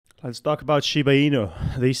Let's talk about Shiba Inu.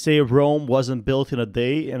 They say Rome wasn't built in a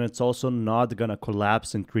day and it's also not gonna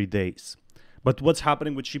collapse in 3 days. But what's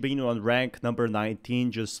happening with Shiba Inu on rank number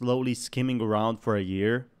 19, just slowly skimming around for a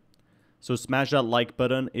year? So smash that like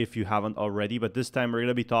button if you haven't already. But this time we're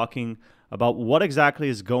gonna be talking about what exactly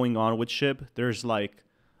is going on with SHIB. There's like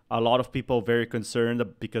a lot of people very concerned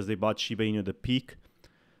because they bought Shiba Inu at the peak.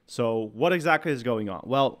 So what exactly is going on?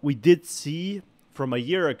 Well, we did see from a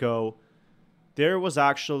year ago there was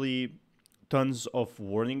actually tons of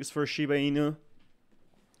warnings for Shiba Inu.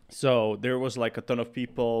 So there was like a ton of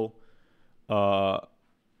people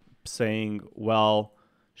saying, well,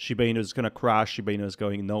 Shiba Inu is going to crash, Shiba Inu is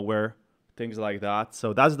going nowhere, things like that.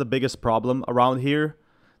 So that's the biggest problem around here.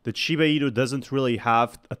 That Shiba Inu doesn't really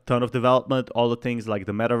have a ton of development. All the things like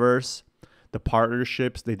the metaverse, the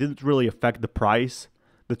partnerships, they didn't really affect the price.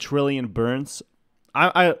 The trillion burns.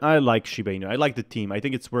 I like Shiba Inu. I like the team. I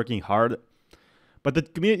think it's working hard. But the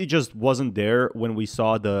community just wasn't there when we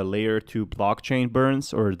saw the layer 2 blockchain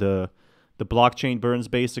burns, or the blockchain burns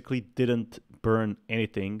basically didn't burn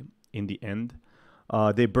anything in the end.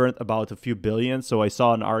 They burnt about a few billion. So I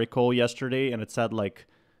saw an article yesterday and it said like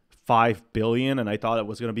 5 billion, and I thought it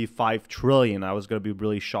was going to be 5 trillion. I was going to be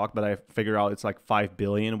really shocked, but I figured out it's like 5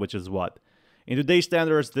 billion, which is what? In today's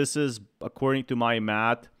standards, this is, according to my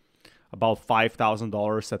math, about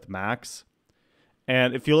 $5,000 at max.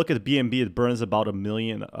 And if you look at BNB, it burns about $1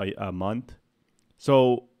 million a month.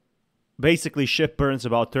 So basically, SHIB burns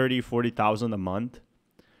about 40,000 a month,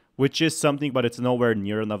 which is something, but it's nowhere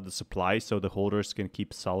near enough the supply, so the holders can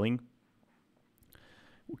keep selling.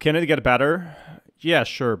 Can it get better? Yeah,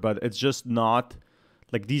 sure, but it's just not.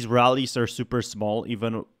 Like, these rallies are super small,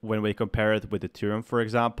 even when we compare it with Ethereum, for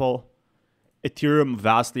example. Ethereum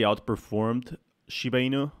vastly outperformed Shiba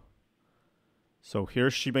Inu. So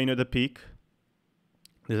here's Shiba Inu at the peak.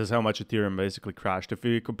 This is how much Ethereum basically crashed. If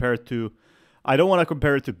you compare it to, I don't want to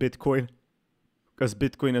compare it to Bitcoin, because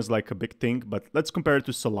Bitcoin is like a big thing, but let's compare it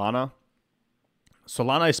to Solana.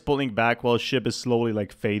 Solana is pulling back while SHIB is slowly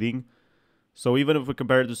like fading. So even if we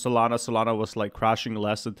compare it to Solana, Solana was like crashing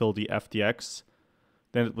less until the FTX.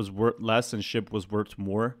 Then it was worth less and SHIB was worth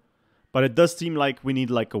more. But it does seem like we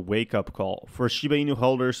need like a wake-up call. For Shiba Inu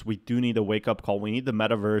holders, we do need a wake-up call. We need the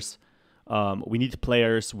metaverse. We need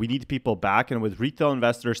players. We need people back. And with retail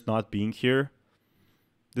investors not being here,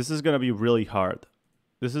 this is going to be really hard.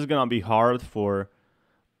 This is going to be hard for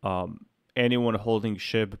anyone holding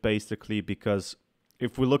SHIB, basically, because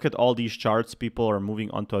if we look at all these charts, people are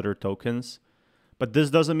moving on to other tokens. But this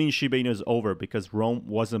doesn't mean Shiba Inu is over, because Rome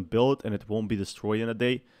wasn't built and it won't be destroyed in a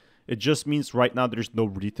day. It just means right now there's no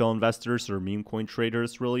retail investors or meme coin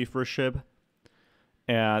traders really for SHIB.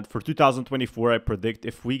 And for 2024, I predict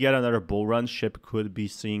if we get another bull run, SHIB could be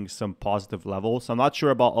seeing some positive levels. I'm not sure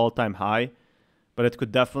about all-time high, but it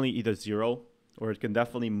could definitely eat a zero, or it can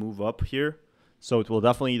definitely move up here. So it will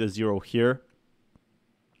definitely eat a zero here.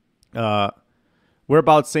 We're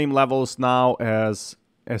about same levels now as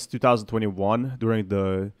 2021 during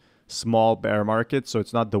the small bear market. So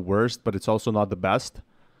it's not the worst, but it's also not the best.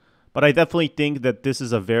 But I definitely think that this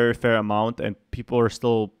is a very fair amount, and people are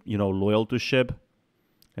still, loyal to SHIB.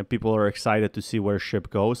 And people are excited to see where SHIB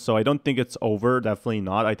goes. So I don't think it's over. Definitely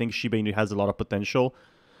not. I think Shiba Inu has a lot of potential.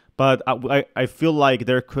 But I feel like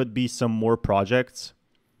there could be some more projects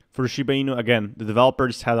for Shiba Inu. Again, the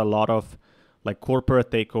developers had a lot of like corporate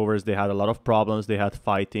takeovers. They had a lot of problems. They had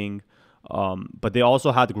fighting. But they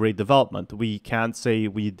also had great development. We can't say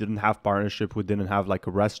we didn't have partnership. We didn't have like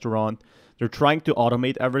a restaurant. They're trying to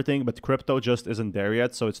automate everything, but crypto just isn't there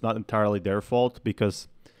yet. So it's not entirely their fault, because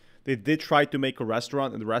they did try to make a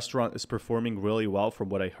restaurant, and the restaurant is performing really well from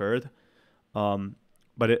what I heard.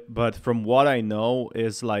 But from what I know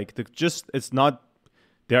is like it's not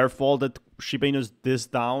their fault that Shiba Inu is this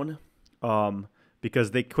down,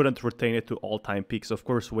 because they couldn't retain it to all-time peaks. Of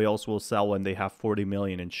course, whales will sell when they have 40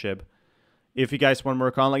 million in SHIB. If you guys want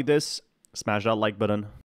more content like this, smash that like button.